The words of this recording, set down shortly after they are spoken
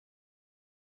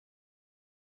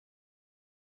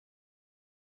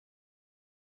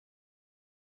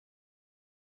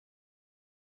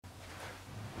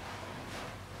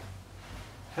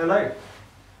Hello!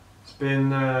 It's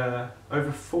been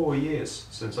over 4 years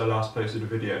since I last posted a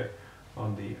video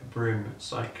on the Broom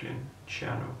Cycling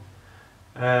channel.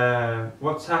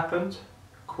 What's happened?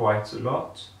 Quite a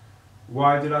lot.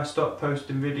 Why did I stop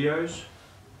posting videos?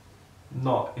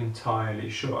 Not entirely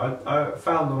sure. I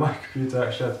found on my computer I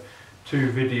actually had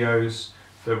 2 videos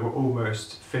that were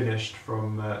almost finished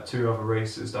from 2 other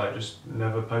races that I just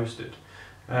never posted.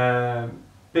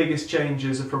 Biggest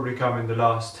changes have probably come in the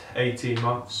last 18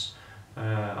 months.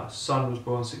 Our son was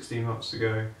born 16 months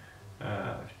ago,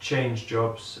 changed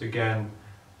jobs again,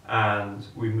 and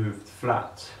we moved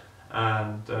flat,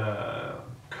 and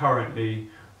currently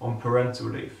on parental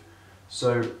leave.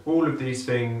 So all of these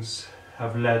things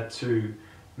have led to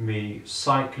me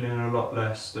cycling a lot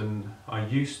less than I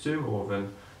used to, or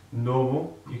than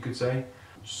normal, you could say.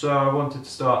 So I wanted to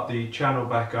start the channel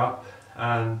back up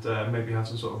and maybe have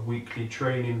some sort of weekly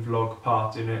training vlog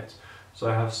part in it, so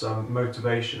I have some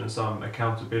motivation and some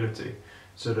accountability,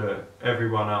 so that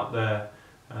everyone out there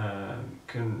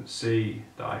can see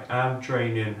that I am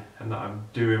training and that I'm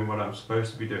doing what I'm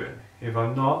supposed to be doing. If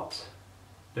I'm not,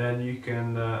 then you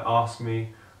can ask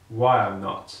me why I'm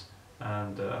not,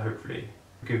 and hopefully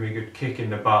give me a good kick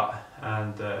in the butt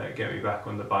and get me back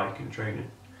on the bike and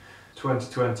training.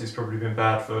 2020 has probably been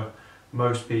bad for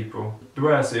most people. The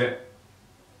way I see it,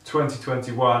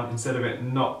 2021, instead of it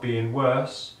not being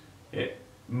worse, it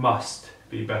must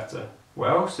be better. What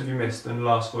else have you missed in the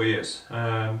last 4 years?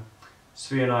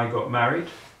 Svi and I got married,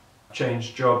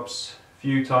 changed jobs a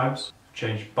few times,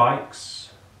 changed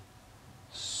bikes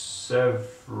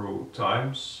several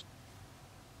times,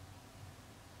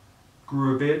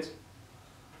 grew a beard,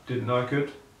 didn't know I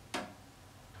could.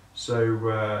 So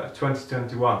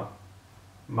 2021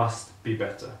 must be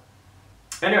better.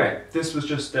 Anyway, this was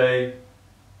just a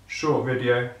short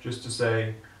video just to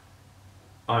say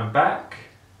I'm back,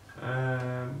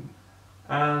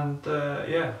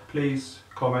 yeah, please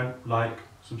comment, like,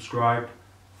 subscribe,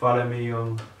 follow me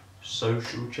on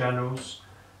social channels,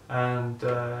 and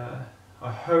I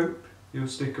hope you'll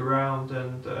stick around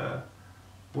and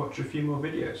watch a few more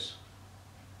videos.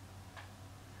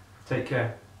 Take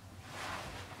care.